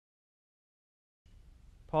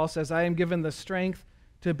Paul says, I am given the strength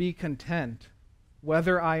to be content,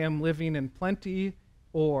 whether I am living in plenty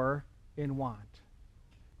or in want.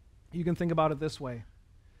 You can think about it this way,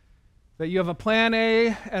 that you have a plan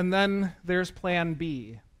A and then there's plan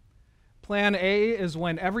B. Plan A is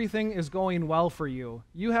when everything is going well for you.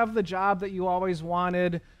 You have the job that you always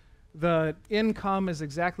wanted. The income is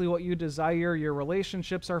exactly what you desire. Your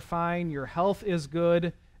relationships are fine. Your health is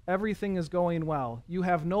good. Everything is going well. You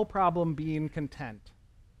have no problem being content.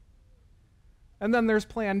 And then there's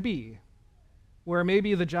plan B, where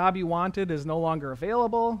maybe the job you wanted is no longer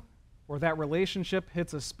available, or that relationship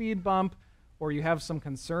hits a speed bump, or you have some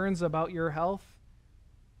concerns about your health.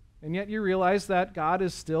 And yet you realize that God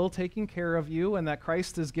is still taking care of you and that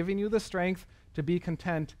Christ is giving you the strength to be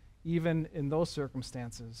content even in those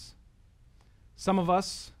circumstances. Some of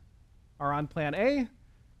us are on plan A.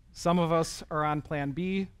 Some of us are on plan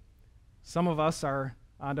B. Some of us are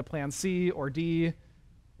on to plan C or D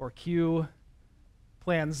or Q.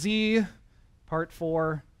 Plan Z, part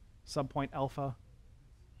 4, subpoint alpha.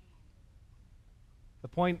 The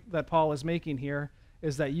point that Paul is making here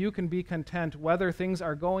is that you can be content whether things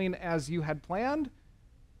are going as you had planned,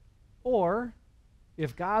 or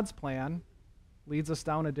if God's plan leads us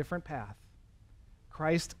down a different path.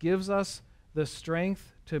 Christ gives us the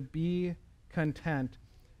strength to be content.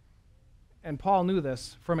 And Paul knew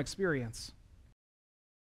this from experience.